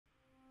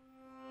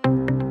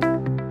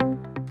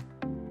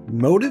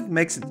Motive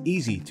makes it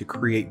easy to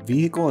create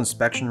vehicle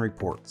inspection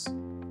reports.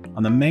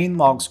 On the main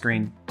log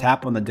screen,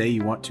 tap on the day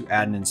you want to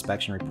add an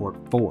inspection report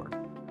for.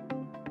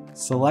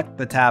 Select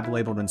the tab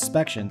labeled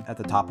Inspection at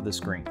the top of the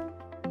screen.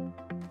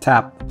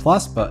 Tap the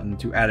plus button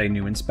to add a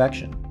new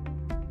inspection.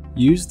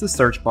 Use the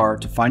search bar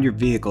to find your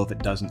vehicle if it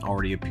doesn't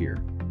already appear.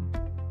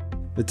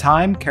 The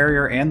time,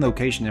 carrier, and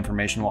location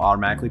information will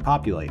automatically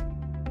populate.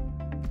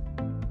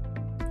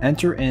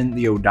 Enter in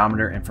the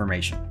odometer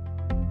information.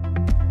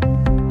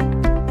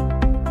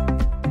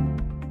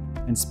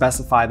 And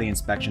specify the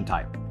inspection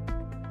type.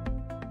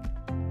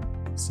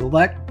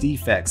 Select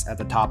Defects at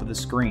the top of the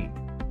screen.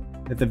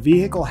 If the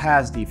vehicle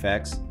has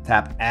defects,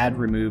 tap Add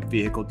Remove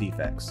Vehicle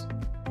Defects.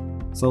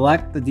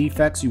 Select the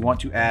defects you want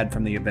to add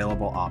from the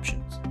available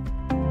options.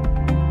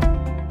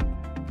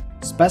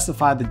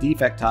 Specify the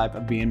defect type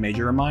of being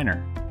major or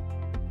minor,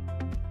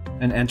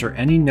 and enter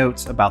any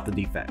notes about the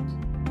defect.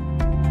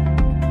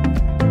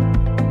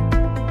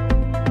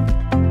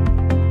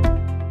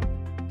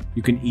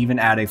 You can even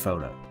add a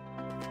photo.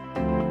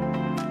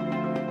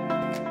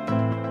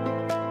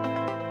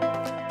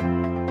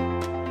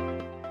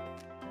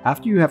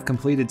 After you have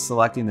completed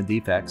selecting the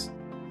defects,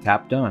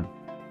 tap Done.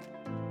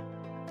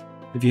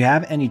 If you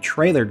have any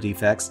trailer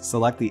defects,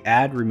 select the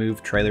Add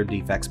Remove Trailer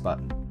Defects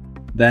button.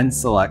 Then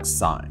select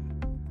Sign.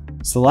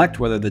 Select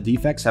whether the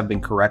defects have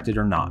been corrected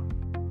or not.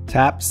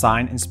 Tap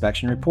Sign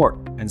Inspection Report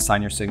and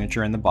sign your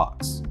signature in the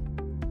box.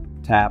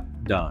 Tap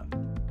Done,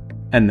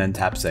 and then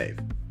tap Save.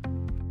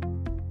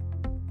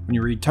 When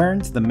you return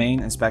to the main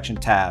inspection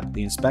tab,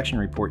 the inspection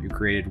report you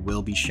created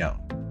will be shown.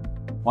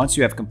 Once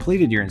you have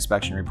completed your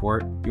inspection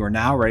report, you are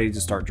now ready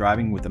to start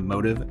driving with the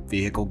Motive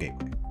Vehicle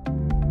Gateway.